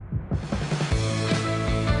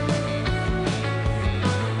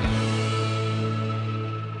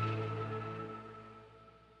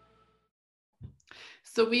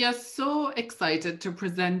So we are so excited to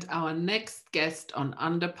present our next guest on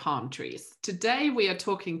Under Palm Trees. Today we are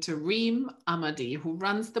talking to Reem Ahmadi, who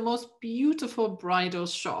runs the most beautiful bridal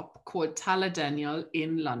shop called Tala Daniel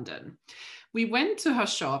in London. We went to her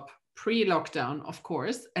shop pre-lockdown, of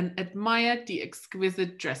course, and admired the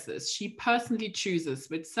exquisite dresses she personally chooses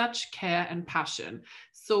with such care and passion.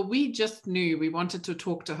 So we just knew we wanted to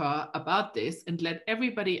talk to her about this and let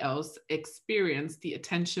everybody else experience the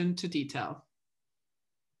attention to detail.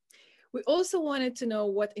 We also wanted to know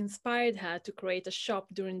what inspired her to create a shop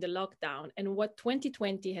during the lockdown and what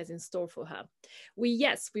 2020 has in store for her. We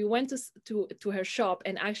went to her shop,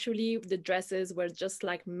 and actually the dresses were just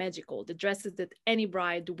like magical, the dresses that any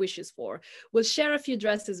bride wishes for. We'll share a few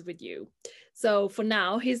dresses with you. So for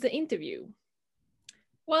now, here's the interview.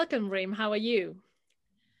 Welcome, Reem. How are you?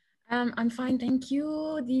 I'm fine, thank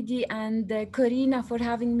you, Didi and Corina, for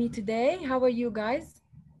having me today. How are you guys?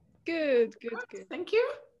 Good. Thank you.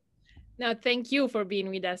 Now, thank you for being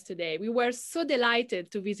with us today. We were so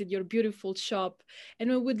delighted to visit your beautiful shop,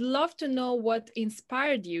 and we would love to know what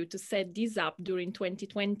inspired you to set this up during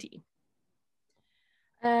 2020.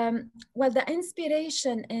 Well, the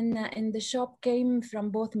inspiration in the shop came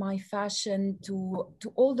from both my fashion to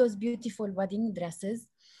all those beautiful wedding dresses,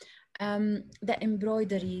 the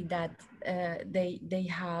embroidery that they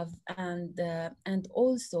have, and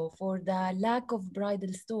also for the lack of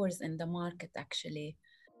bridal stores in the market, actually.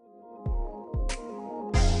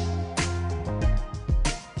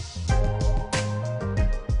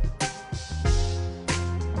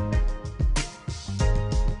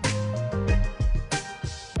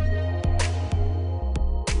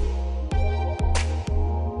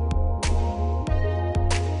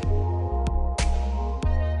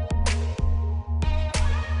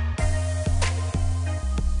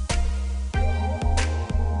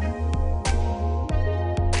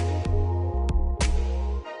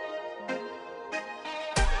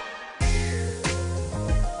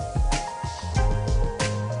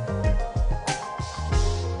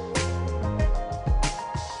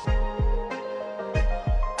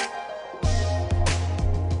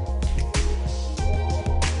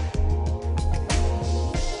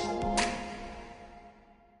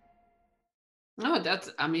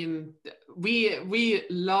 Oh, we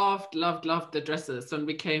loved the dresses when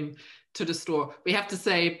we came to the store. We have to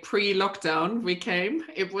say pre-lockdown we came.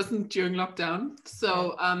 It wasn't during lockdown.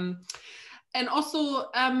 So and also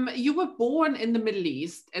you were born in the Middle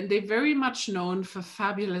East, and they're very much known for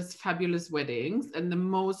fabulous weddings and the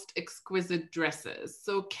most exquisite dresses.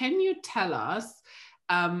 So can you tell us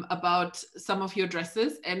about some of your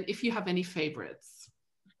dresses and if you have any favorites?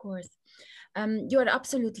 Of course. You're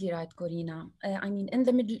absolutely right, Corina. In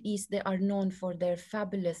the Middle East, they are known for their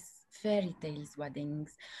fabulous fairy tales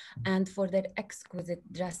weddings and for their exquisite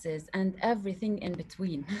dresses and everything in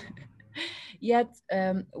between. Yet,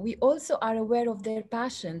 we also are aware of their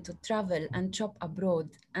passion to travel and shop abroad.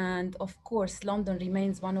 And of course, London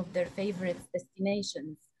remains one of their favorite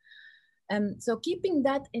destinations. So keeping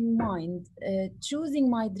that in mind, choosing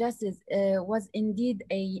my dresses was indeed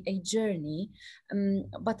a journey,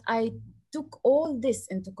 but I took all this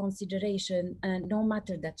into consideration, no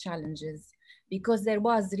matter the challenges, because there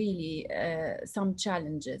was really some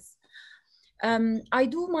challenges. I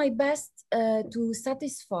do my best to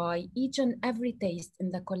satisfy each and every taste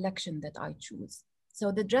in the collection that I choose.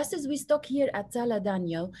 So the dresses we stock here at Tala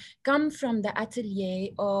Daniel come from the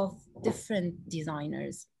atelier of different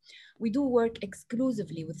designers. We do work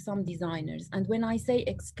exclusively with some designers. And when I say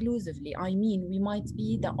exclusively, I mean we might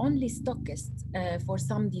be the only stockist for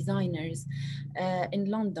some designers in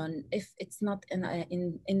London, if it's not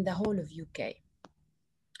in the whole of UK.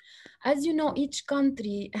 As you know, each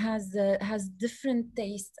country has different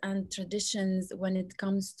tastes and traditions when it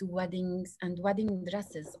comes to weddings, and wedding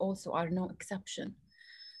dresses also are no exception.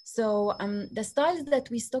 So the styles that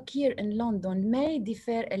we stock here in London may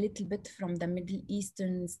differ a little bit from the Middle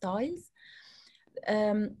Eastern styles.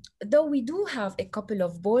 Though we do have a couple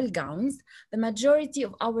of ball gowns, the majority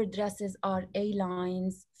of our dresses are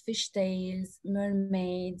A-lines, fishtails,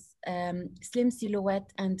 mermaids, slim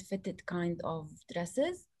silhouette and fitted kind of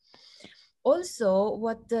dresses. Also,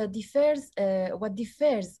 what differs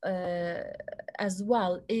as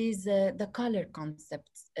well is the color concept.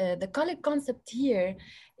 The color concept here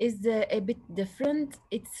is a bit different.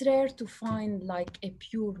 It's rare to find like a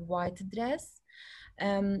pure white dress.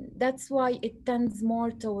 That's why it tends more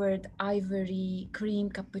toward ivory, cream,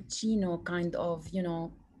 cappuccino kind of,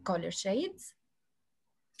 color shades.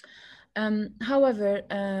 However,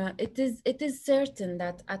 it is certain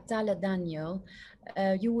that at Tala Daniel,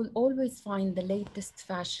 you will always find the latest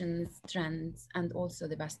fashions, trends, and also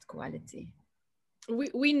the best quality.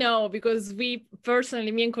 We know because we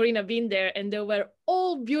personally, me and Corina, been there, and they were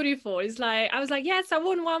all beautiful. It's like I was like, yes, I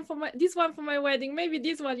want one for this one for my wedding, maybe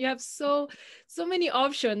this one. You have so many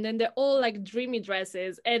options, and they're all like dreamy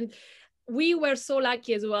dresses. And we were so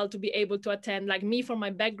lucky as well to be able to attend, like me from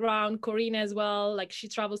my background, Corina as well, like she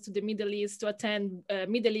travels to the Middle East to attend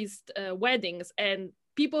Middle East weddings, and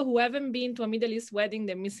people who haven't been to a Middle East wedding,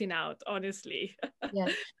 they're missing out, honestly.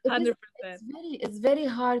 Yes, 100%. it's very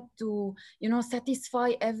hard to, you know,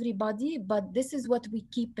 satisfy everybody, but this is what we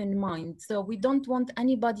keep in mind. So we don't want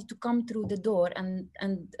anybody to come through the door and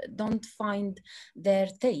don't find their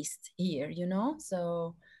taste here, you know?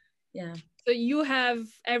 So yeah. So you have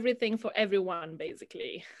everything for everyone,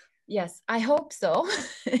 basically. Yes, I hope so.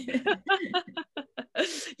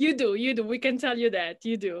 You do. We can tell you that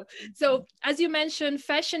you do. So as you mentioned,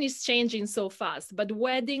 fashion is changing so fast, but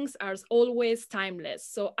weddings are always timeless.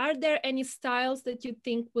 So are there any styles that you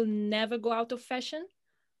think will never go out of fashion?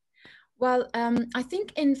 Well, I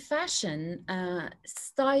think in fashion,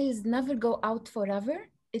 styles never go out forever.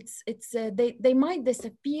 They might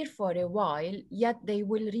disappear for a while, yet they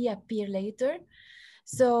will reappear later.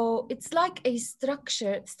 So it's like a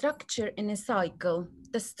structure in a cycle.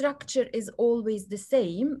 The structure is always the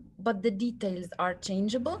same, but the details are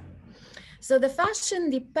changeable. So the fashion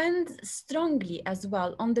depends strongly as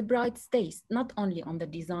well on the bride's taste, not only on the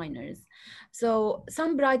designers. So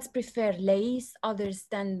some brides prefer lace, others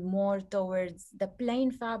tend more towards the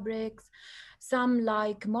plain fabrics. Some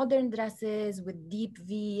like modern dresses with deep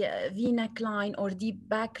V neckline or deep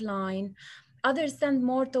backline. Others tend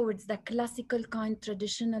more towards the classical kind,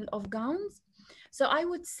 traditional of gowns. So I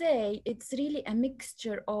would say it's really a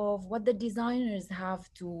mixture of what the designers have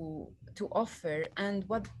to offer and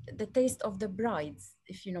what the taste of the brides,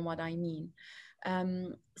 if you know what I mean.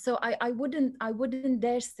 So I wouldn't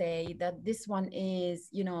dare say that this one is,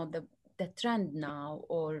 you know, the trend now,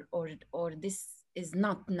 or this is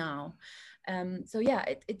not now. So yeah,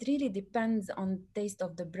 it really depends on taste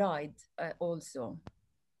of the bride also.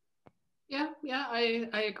 Yeah,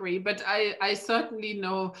 I agree. But I certainly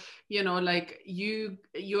know, you know, like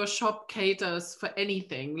your shop caters for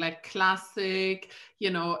anything, like classic, you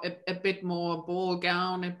know, a bit more ball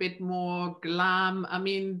gown, a bit more glam. I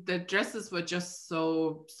mean, the dresses were just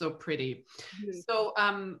so pretty. So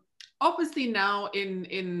obviously now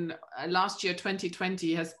in last year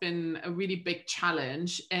 2020 has been a really big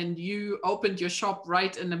challenge, and you opened your shop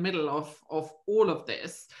right in the middle of all of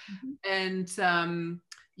this. Mhm. And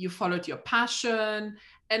you followed your passion.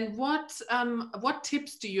 And what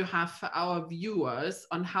tips do you have for our viewers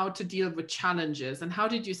on how to deal with challenges, and how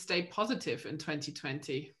did you stay positive in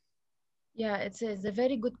 2020? Yeah, it's a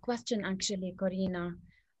very good question, actually, Corina.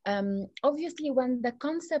 Obviously, when the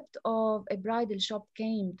concept of a bridal shop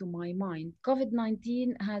came to my mind,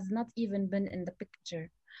 COVID-19 has not even been in the picture.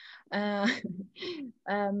 Uh,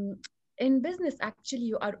 um, in business, actually,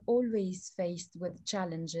 you are always faced with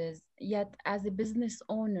challenges. Yet, as a business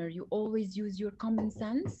owner, you always use your common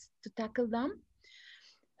sense to tackle them.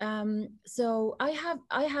 So I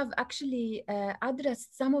have actually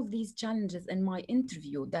addressed some of these challenges in my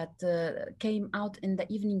interview that came out in the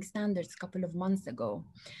Evening Standards a couple of months ago.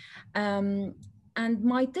 Um, and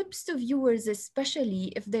my tips to viewers,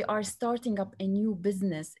 especially if they are starting up a new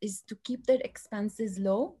business, is to keep their expenses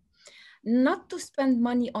low, not to spend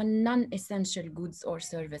money on non-essential goods or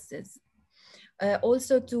services.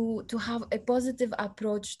 Also to have a positive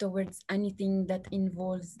approach towards anything that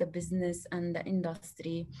involves the business and the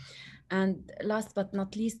industry. And last but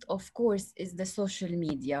not least, of course, is the social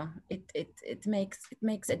media. It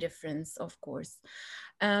makes a difference, of course.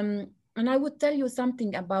 And I would tell you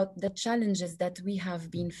something about the challenges that we have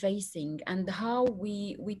been facing and how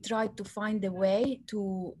we try to find a way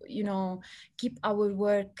to, you know, keep our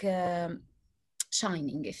work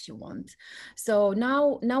shining, if you want. So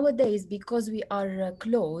nowadays, because we are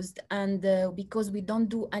closed, and because we don't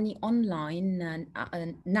do any online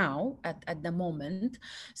now at the moment,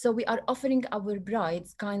 so we are offering our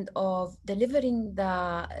brides kind of delivering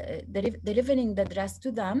the dress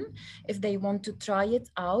to them if they want to try it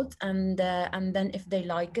out, and then if they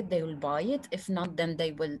like it, they will buy it. If not, then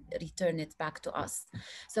they will return it back to us.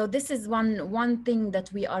 So this is one thing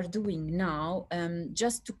that we are doing now,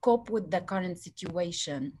 just to cope with the current situation.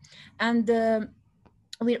 And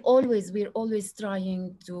we're always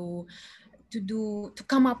trying to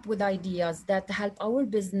come up with ideas that help our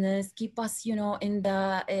business, keep us, you know, in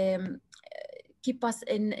the keep us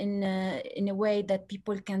in a way that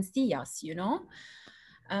people can see us, you know.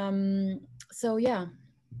 So yeah,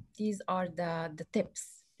 these are the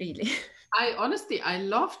tips, really. I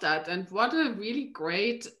love that. And what a really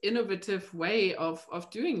great, innovative way of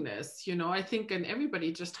doing this. You know, I think, and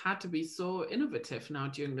everybody just had to be so innovative now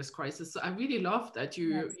during this crisis. So I really love that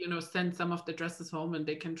Yes. you know, send some of the dresses home and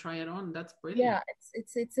they can try it on. That's brilliant. Yeah,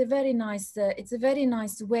 it's a very nice it's a very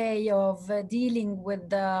nice way of dealing with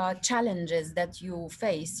the challenges that you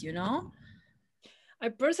face, you know. I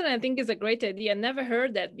personally think it's a great idea. I never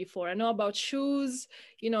heard that before. I know about shoes,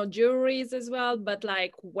 you know, jewelries as well, but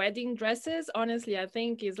like wedding dresses, honestly, I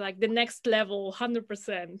think is like the next level,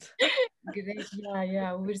 100%. Great. Yeah,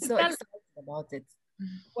 yeah. We're so Tell- excited about it.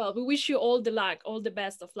 Well, we wish you all the luck, all the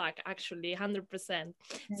best of luck, actually, 100%. So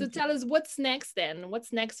Thank you. tell us what's next then?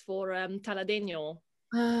 What's next for Tala Daniel?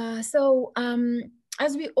 So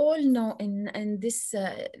as we all know, in this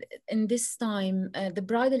time, the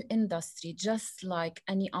bridal industry, just like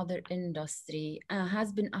any other industry,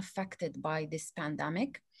 has been affected by this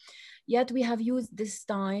pandemic. Yet we have used this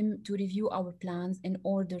time to review our plans in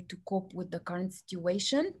order to cope with the current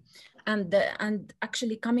situation, and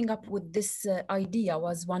actually coming up with this idea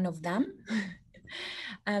was one of them.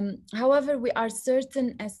 However, we are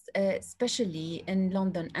certain, especially in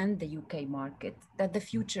London and the UK market, that the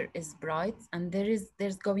future is bright and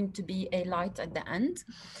there's going to be a light at the end.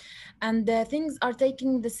 And things are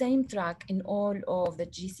taking the same track in all of the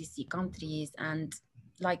GCC countries and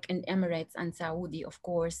like in Emirates and Saudi, of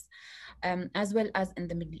course, as well as in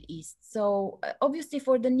the Middle East. So obviously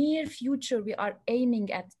for the near future, we are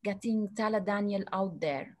aiming at getting Tala Daniel out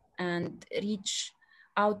there and reach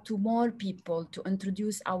out to more people to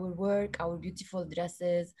introduce our work, our beautiful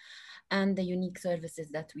dresses, and the unique services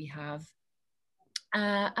that we have.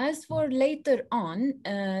 As for later on,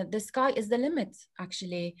 the sky is the limit,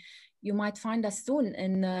 actually. You might find us soon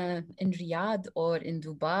in Riyadh or in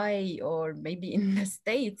Dubai or maybe in the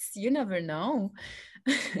States. You never know.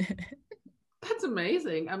 That's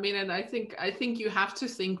amazing. I mean, and I think you have to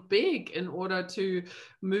think big in order to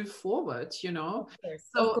move forward, you know. Of course,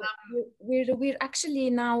 So of course. We're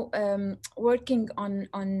actually now working on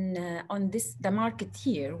this the market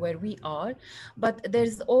here where we are, but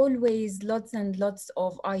there's always lots and lots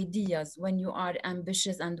of ideas when you are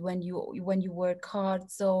ambitious and when you work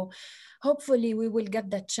hard. So hopefully we will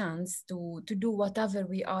get the chance to do whatever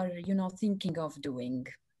we are, you know, thinking of doing.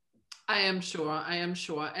 I am sure. I am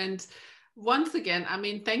sure. And once again, I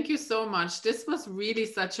mean, thank you so much. This was really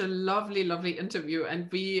such a lovely, lovely interview, and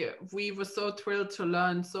we were so thrilled to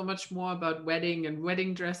learn so much more about wedding and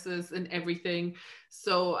wedding dresses and everything.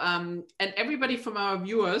 So, and everybody from our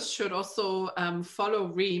viewers should also follow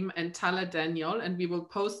Reem and Tala Daniel, and we will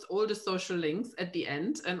post all the social links at the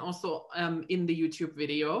end and also in the YouTube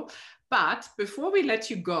video. But before we let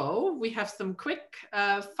you go, we have some quick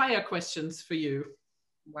fire questions for you.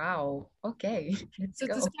 Wow. Okay, let's So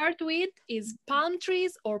go. to start with, is palm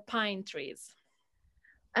trees or pine trees?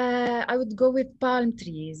 I would go with palm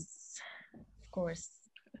trees, of course.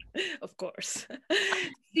 Of course.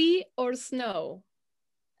 Sea or snow?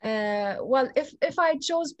 Well, if I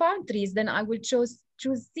chose palm trees, then I will choose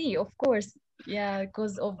sea, of course. Yeah,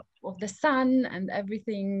 because of the sun and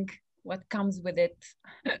everything what comes with it.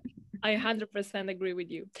 I 100% agree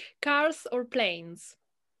with you. Cars or planes?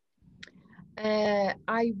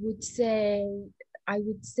 I would say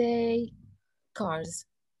cars.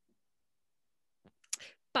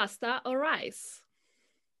 Pasta or rice?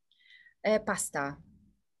 Pasta.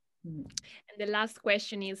 And the last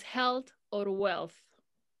question is health or wealth?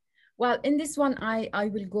 Well, in this one, I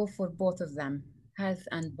will go for both of them, health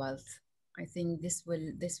and wealth. I think this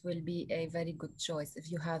will be a very good choice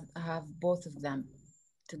if you have both of them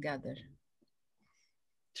together.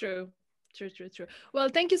 True. Well,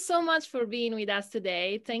 thank you so much for being with us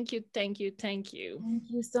today. Thank you. Thank you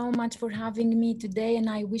so much for having me today, and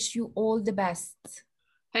I wish you all the best.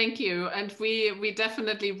 Thank you. And we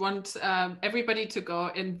definitely want everybody to go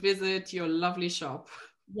and visit your lovely shop.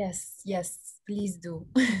 Yes, please do.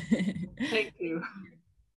 Thank you.